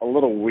a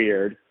little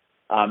weird.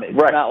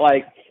 It's not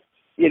like,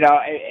 you know,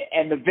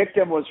 and the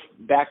victim was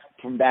back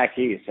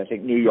east, I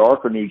think New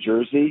York or New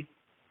Jersey.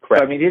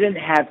 Correct. So, I mean,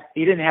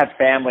 he didn't have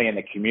family in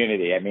the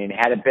community. I mean,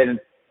 had it been,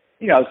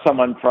 you know,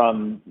 someone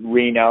from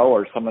Reno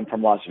or someone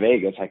from Las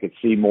Vegas, I could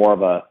see more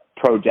of a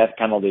pro-death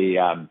penalty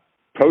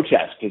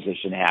protest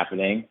position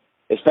happening,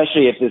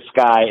 especially if this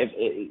guy,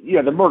 you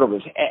know,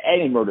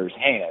 any murder is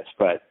heinous,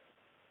 but,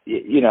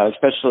 you know,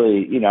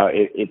 especially, you know,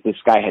 if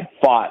this guy had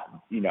fought,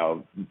 you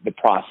know, the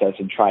process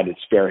and tried to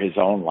spare his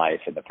own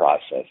life in the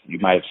process, you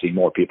might have seen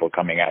more people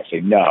coming out and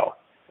saying, no,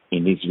 he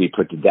needs to be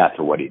put to death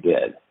for what he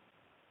did.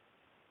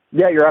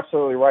 Yeah, you're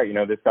absolutely right. You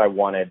know, this guy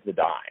wanted to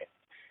die.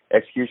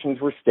 Executions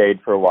were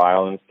stayed for a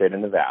while in the state of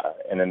Nevada,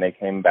 and then they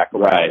came back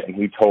around, and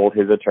he told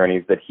his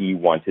attorneys that he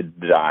wanted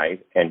to die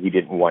and he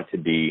didn't want to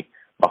be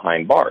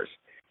behind bars.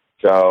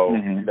 So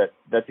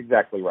that's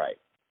exactly right.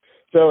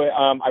 So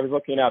I was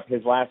looking up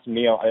his last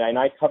meal, and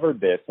I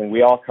covered this, and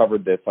we all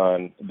covered this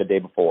on the day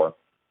before,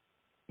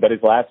 but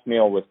his last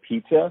meal was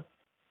pizza,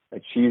 a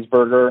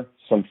cheeseburger,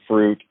 some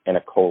fruit, and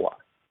a cola.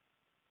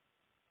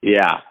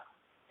 Yeah.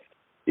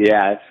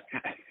 Yeah.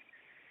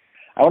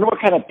 I wonder what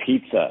kind of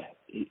pizza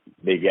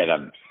they get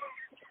him.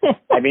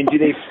 I mean, do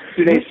they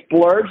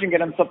splurge and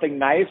get him something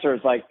nice, or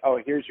it's like, oh,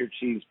 here's your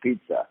cheese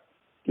pizza?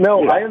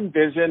 No, I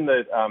envisioned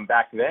that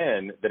back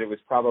then that it was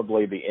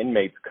probably the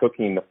inmates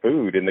cooking the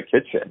food in the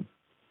kitchen.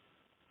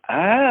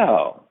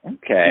 Oh,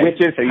 okay. Which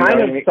is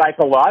kind of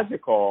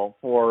psychological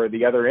for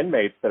the other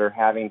inmates that are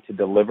having to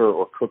deliver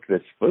or cook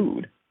this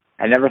food.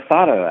 I never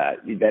thought of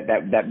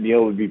that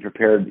meal would be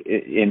prepared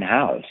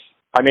in-house.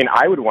 I mean,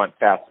 I would want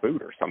fast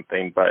food or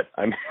something, but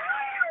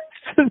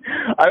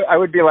I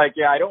would be like,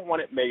 yeah, I don't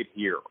want it made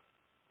here.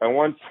 I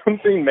want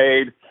something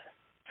made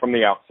from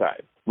the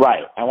outside.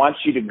 Right. I want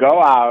you to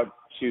go out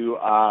to,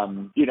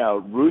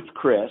 Ruth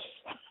Chris.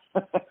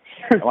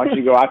 I want you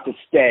to go out to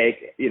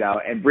Steak, you know,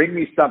 and bring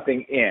me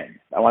something in.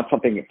 I want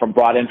something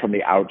brought in from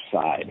the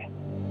outside.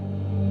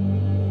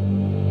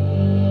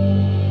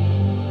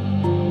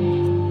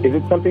 Is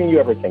it something you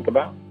ever think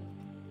about?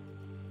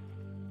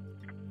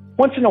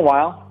 Once in a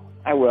while,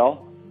 I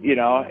will. You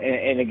know,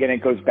 and again,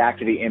 it goes back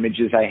to the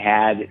images I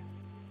had,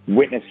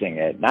 witnessing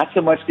it. Not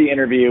so much the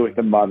interview with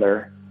the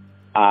mother,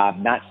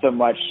 not so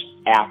much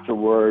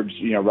afterwards,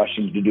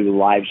 rushing to do the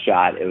live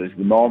shot. It was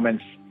the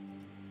moments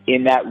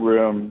in that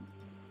room,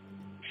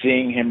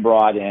 seeing him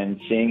brought in,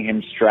 seeing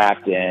him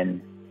strapped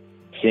in,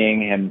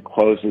 seeing him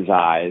close his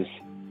eyes,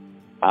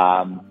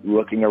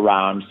 looking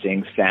around,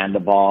 seeing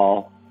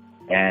Sandoval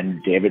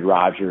and David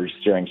Rogers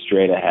staring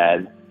straight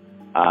ahead,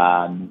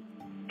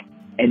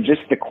 and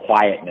just the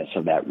quietness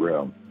of that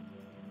room,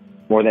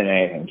 more than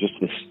anything, just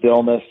the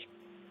stillness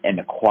and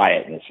the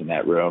quietness in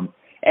that room.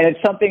 And it's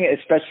something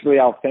especially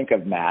I'll think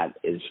of, Matt,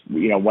 is,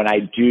 when I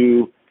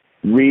do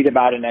read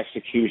about an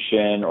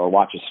execution or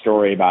watch a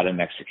story about an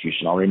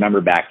execution, I'll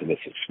remember back to this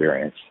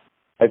experience.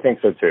 I think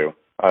so too.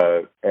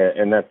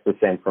 And that's the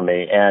same for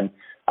me. And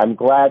I'm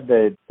glad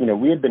that,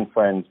 we had been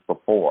friends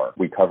before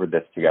we covered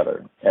this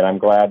together. And I'm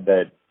glad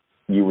that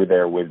you were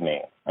there with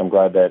me. I'm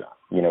glad that,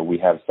 we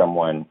have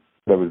someone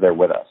that was there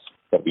with us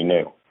that we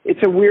knew. It's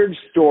a weird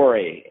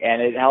story,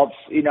 and it helps,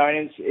 and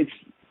it's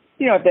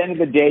at the end of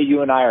the day,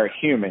 you and I are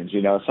humans.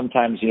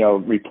 Sometimes,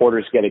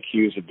 reporters get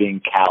accused of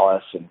being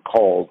callous and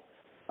cold.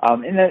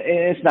 And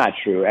it's not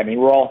true. I mean,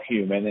 we're all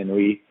human, and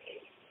we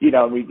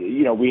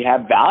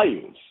have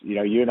values.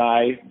 You and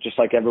I, just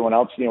like everyone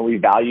else, we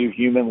value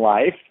human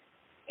life.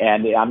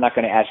 And I'm not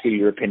going to ask you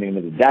your opinion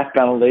of the death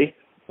penalty,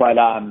 but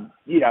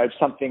it's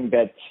something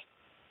that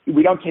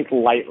we don't take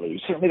lightly.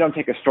 We certainly don't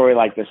take a story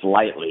like this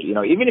lightly.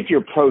 Even if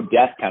you're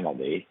pro-death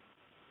penalty,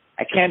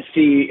 I can't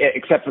see,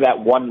 except for that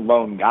one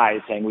lone guy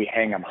saying we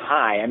hang him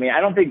high. I mean, I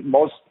don't think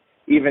most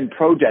even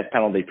pro-death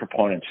penalty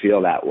proponents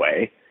feel that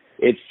way.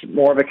 It's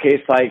more of a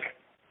case like,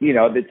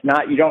 that's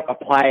not, you don't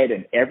apply it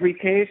in every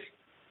case,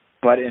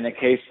 but in a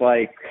case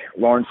like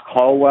Lawrence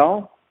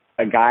Colwell,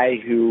 a guy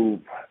who,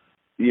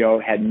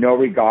 had no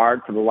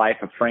regard for the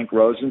life of Frank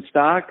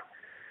Rosenstock,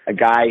 a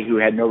guy who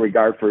had no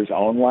regard for his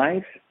own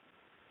life,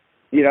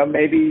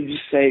 maybe you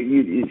just say,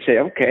 you say,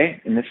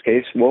 okay, in this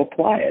case, we'll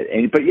apply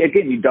it. But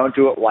again, you don't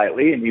do it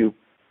lightly, and you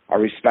are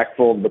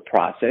respectful of the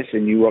process,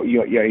 and you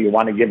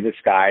want to give this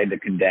guy, the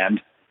condemned,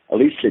 at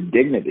least the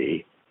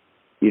dignity,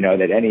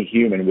 that any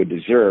human would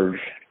deserve,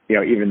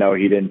 even though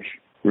he didn't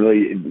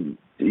really,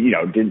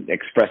 didn't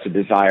express a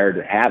desire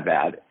to have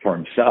that for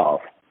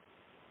himself.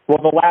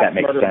 Well, the last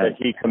murder that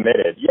he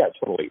committed, yeah,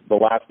 totally. The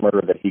last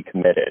murder that he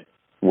committed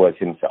was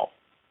himself.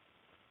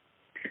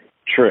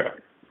 True.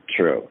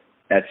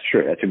 That's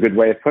true. That's a good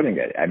way of putting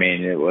it. I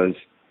mean, it was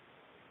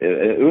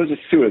a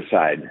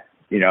suicide,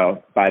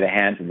 by the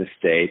hands of the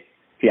state.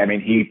 He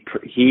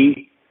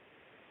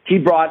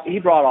brought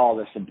all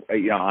this,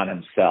 on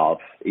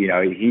himself.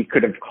 He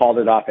could have called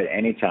it off at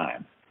any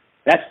time.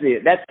 That's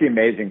the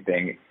amazing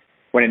thing,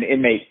 when an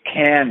inmate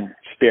can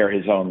spare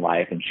his own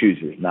life and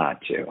chooses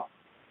not to.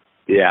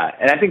 Yeah,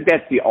 and I think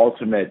that's the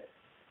ultimate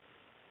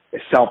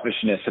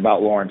selfishness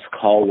about Lawrence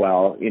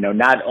Colwell.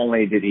 Not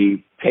only did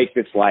he take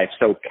this life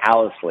so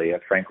callously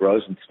of Frank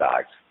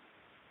Rosenstock's,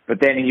 but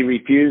then he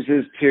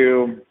refuses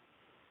to,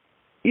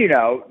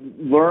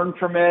 learn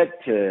from it,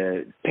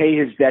 to pay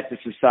his debt to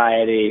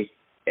society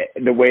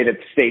the way that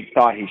the state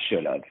thought he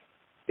should have.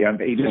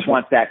 He just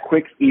wants that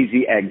quick,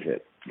 easy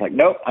exit. Like,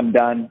 nope, I'm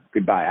done.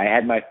 Goodbye.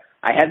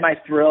 I had my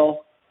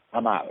thrill.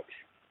 I'm out.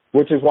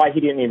 Which is why he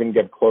didn't even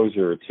give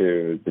closure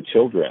to the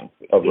children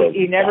of Rosenstock.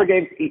 He never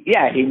gave.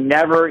 Yeah,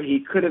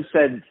 he could have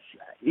said.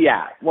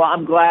 Yeah. Well,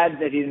 I'm glad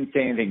that he didn't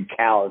say anything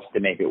callous to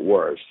make it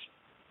worse.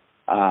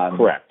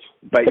 Correct.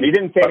 But he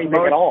didn't say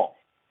anything at all.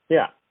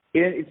 Yeah. He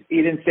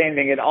didn't say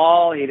anything at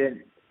all. He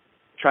didn't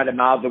try to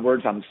mouth the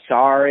words, "I'm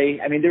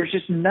sorry." I mean, there was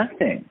just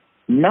nothing,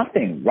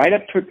 right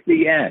up to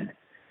the end.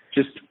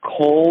 Just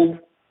cold,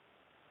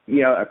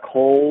 a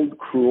cold,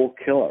 cruel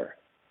killer.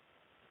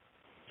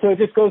 So it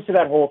just goes to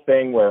that whole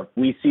thing where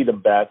we see the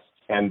best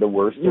and the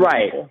worst of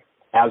people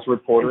as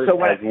reporters,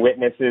 as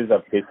witnesses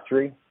of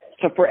history.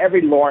 So for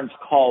every Lawrence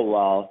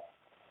Colwell,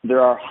 there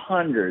are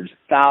hundreds,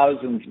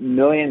 thousands,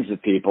 millions of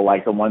people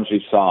like the ones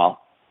we saw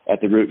at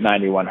the Route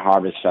 91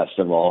 Harvest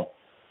Festival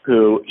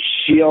who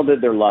shielded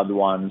their loved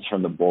ones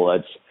from the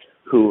bullets,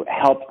 who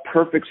helped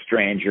perfect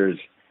strangers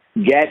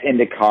get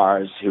into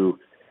cars, who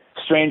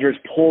strangers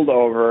pulled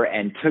over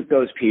and took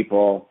those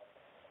people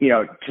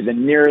to the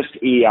nearest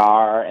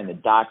ER, and the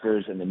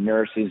doctors and the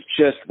nurses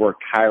just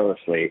worked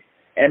tirelessly.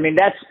 And I mean,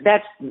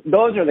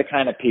 those are the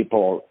kind of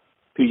people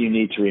who you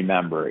need to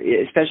remember,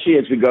 especially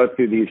as we go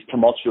through these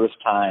tumultuous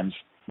times,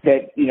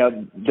 that,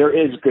 there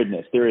is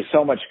goodness. There is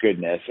so much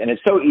goodness. And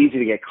it's so easy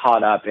to get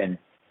caught up in,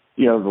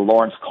 the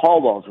Lawrence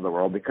Colwells of the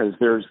world, because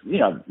they're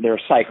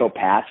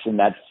psychopaths, and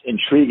that's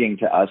intriguing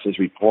to us as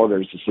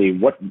reporters to see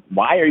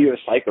why are you a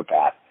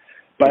psychopath?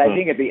 But I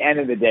think at the end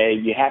of the day,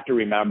 you have to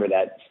remember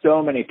that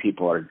so many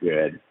people are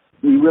good.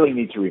 We really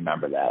need to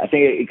remember that. I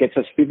think it gets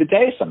us through the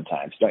day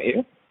sometimes, don't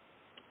you?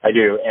 I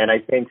do, and I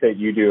think that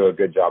you do a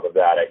good job of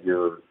that at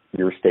your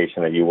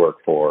station that you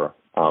work for,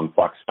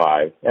 Fox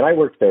 5. And I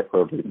worked there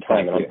for a brief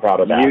time, and I'm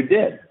proud of that. You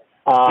did.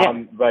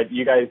 But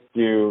you guys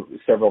do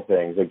several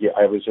things. Like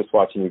I was just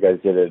watching, you guys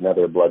did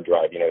another blood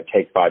drive,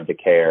 Take 5 to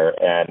Care,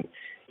 and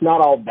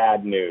not all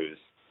bad news.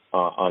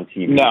 on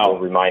TV No. will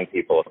remind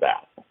people of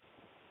that.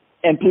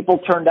 And people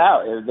turned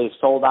out. They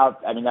sold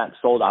out. I mean, not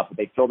sold out, but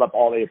they filled up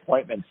all the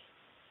appointments.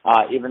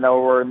 Even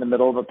though we're in the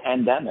middle of a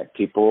pandemic,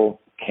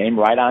 people came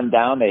right on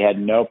down. They had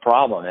no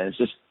problem. And it's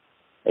just,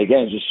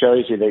 again, it just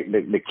shows you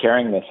the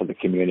caringness of the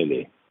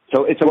community.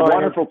 So it's a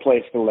wonderful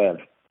place to live.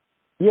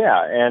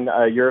 Yeah, and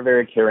you're a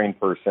very caring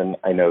person.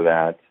 I know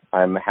that.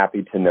 I'm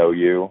happy to know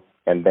you,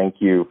 and thank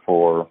you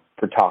for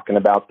talking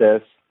about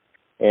this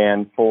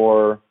and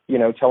for,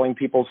 telling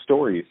people's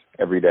stories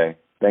every day.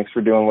 Thanks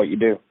for doing what you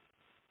do.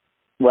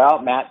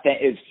 Well, Matt,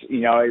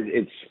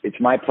 it's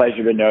my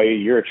pleasure to know you.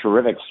 You're a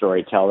terrific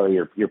storyteller.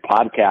 Your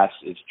podcast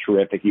is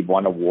terrific. You've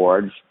won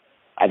awards.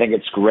 I think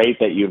it's great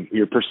that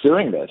you're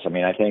pursuing this. I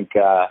mean, I think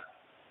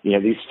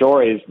these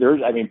stories.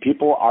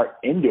 People are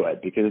into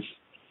it because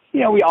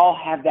we all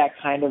have that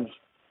kind of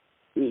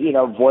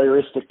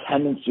voyeuristic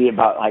tendency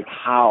about like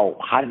how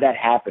did that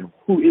happen?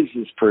 Who is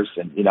this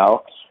person?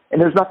 And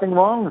there's nothing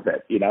wrong with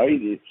it.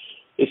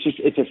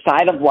 It's a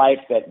side of life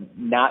that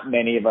not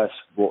many of us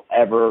will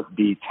ever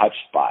be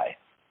touched by.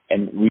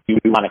 And we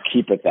want to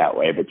keep it that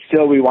way. But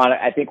still,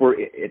 I think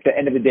at the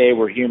end of the day,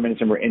 we're humans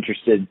and we're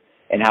interested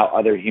in how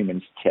other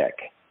humans tick.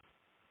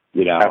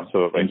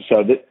 Absolutely. And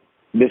so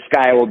this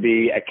guy will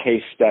be a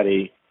case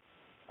study,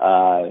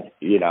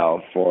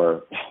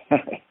 for,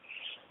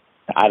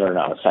 I don't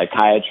know,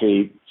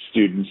 psychiatry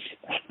students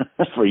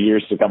for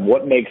years to come.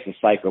 What makes a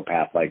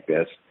psychopath like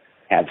this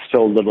have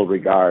so little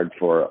regard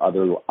for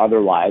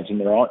other lives and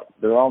their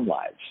own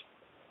lives?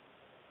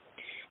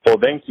 Well,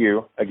 thank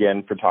you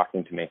again for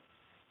talking to me.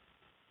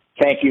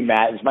 Thank you,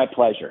 Matt. It's my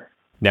pleasure.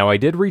 Now, I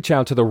did reach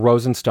out to the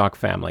Rosenstock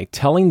family,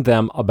 telling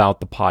them about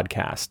the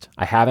podcast.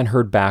 I haven't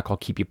heard back. I'll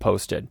keep you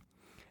posted.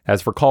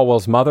 As for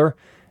Colwell's mother,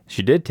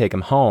 she did take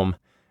him home.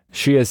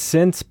 She has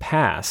since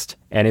passed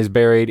and is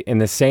buried in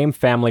the same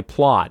family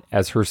plot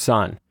as her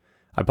son.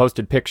 I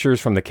posted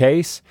pictures from the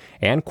case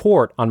and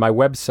court on my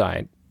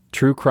website,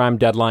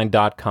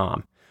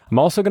 truecrimedeadline.com. I'm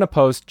also going to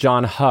post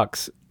John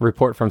Huck's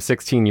report from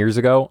 16 years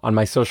ago on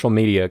my social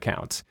media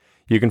accounts.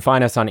 You can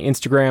find us on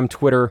Instagram,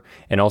 Twitter,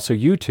 and also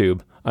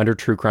YouTube under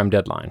True Crime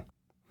Deadline.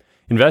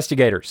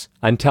 Investigators,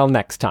 until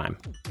next time.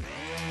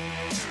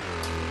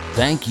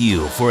 Thank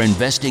you for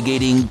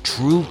investigating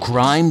True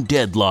Crime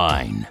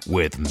Deadline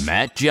with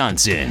Matt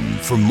Johnson.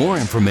 For more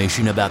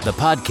information about the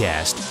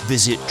podcast,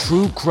 visit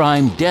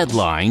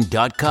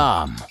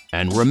truecrimedeadline.com.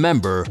 And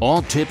remember,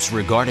 all tips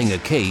regarding a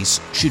case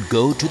should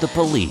go to the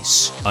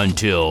police.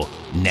 Until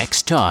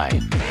next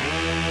time.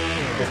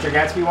 Mr.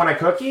 Gatsby, want a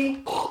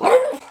cookie?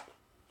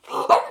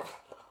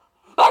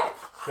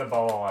 Good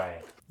boy.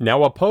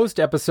 Now, a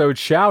post-episode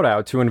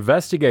shout-out to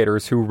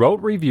investigators who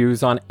wrote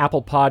reviews on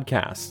Apple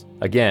Podcasts.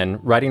 Again,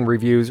 writing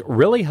reviews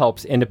really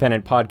helps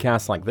independent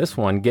podcasts like this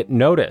one get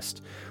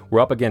noticed.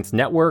 We're up against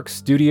networks,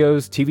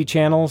 studios, TV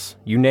channels,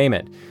 you name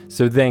it.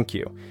 So thank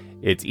you.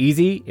 It's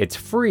easy, it's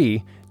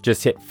free.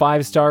 Just hit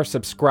 5-star,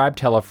 subscribe,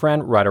 tell a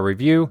friend, write a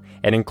review,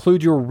 and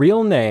include your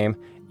real name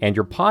and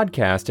your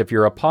podcast if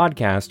you're a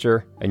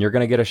podcaster, and you're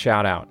going to get a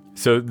shout-out.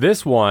 So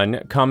this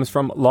one comes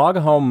from Log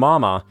Home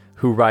Mama,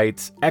 who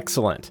writes,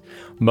 excellent.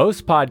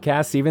 Most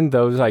podcasts, even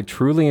those I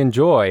truly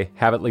enjoy,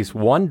 have at least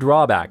one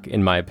drawback,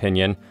 in my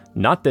opinion.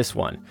 Not this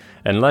one.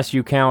 Unless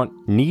you count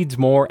needs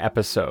more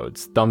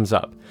episodes. Thumbs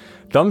up.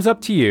 Thumbs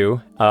up to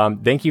you.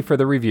 Thank you for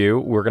the review.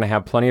 We're going to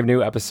have plenty of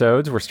new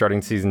episodes. We're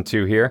starting season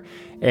 2 here.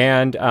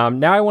 And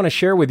now I want to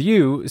share with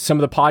you some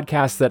of the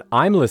podcasts that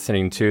I'm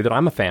listening to that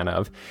I'm a fan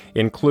of,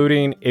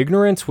 including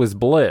Ignorance Was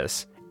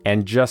Bliss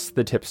and Just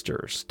the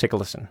Tipsters. Take a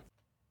listen.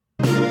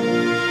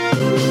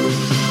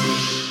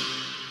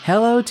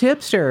 Hello,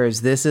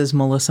 tipsters. This is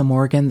Melissa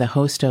Morgan, the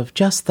host of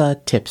Just the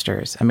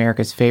Tipsters,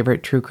 America's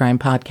favorite true crime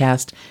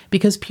podcast,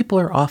 because people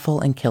are awful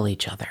and kill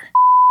each other.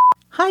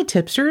 Hi,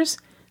 tipsters.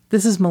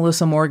 This is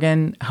Melissa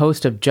Morgan,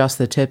 host of Just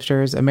the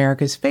Tipsters,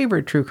 America's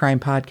favorite true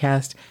crime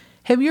podcast.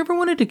 Have you ever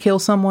wanted to kill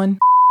someone?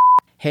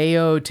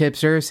 Heyo,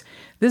 tipsters.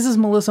 This is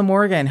Melissa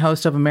Morgan,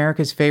 host of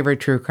America's favorite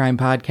true crime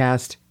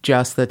podcast,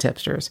 Just the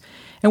Tipsters.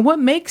 And what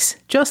makes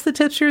Just the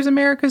Tipsters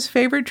America's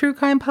favorite true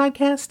crime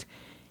podcast?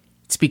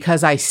 It's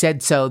because I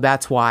said so,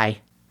 that's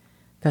why.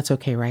 That's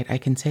okay, right? I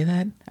can say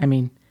that? I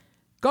mean,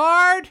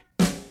 guard!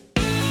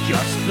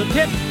 Just the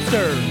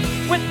Tipsters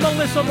with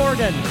Melissa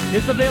Morgan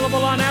is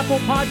available on Apple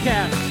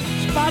Podcasts,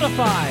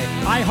 Spotify,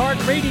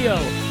 iHeartRadio,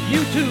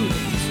 YouTube,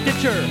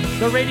 Stitcher,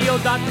 the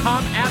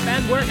radio.com app,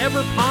 and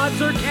wherever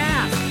pods are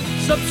cast.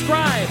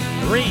 Subscribe,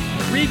 rate,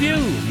 review.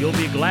 You'll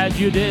be glad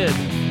you did.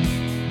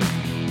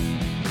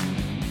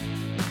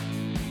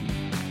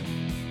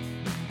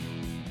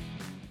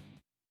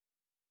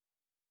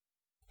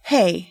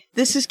 Hey,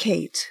 this is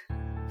Kate.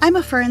 I'm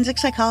a forensic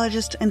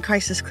psychologist and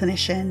crisis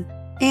clinician,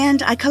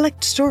 and I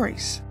collect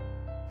stories.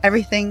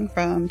 Everything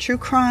from true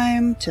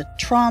crime to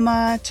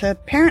trauma to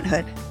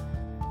parenthood.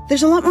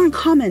 There's a lot more in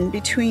common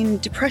between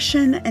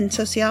depression and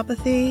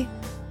sociopathy,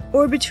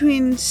 or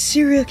between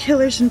serial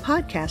killers and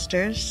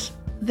podcasters,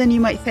 than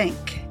you might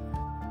think.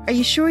 Are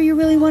you sure you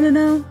really want to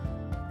know?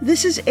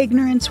 This is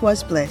Ignorance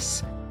Was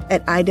Bliss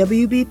at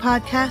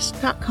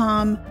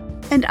iwbpodcast.com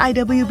and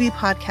IWB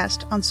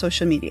Podcast on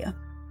social media.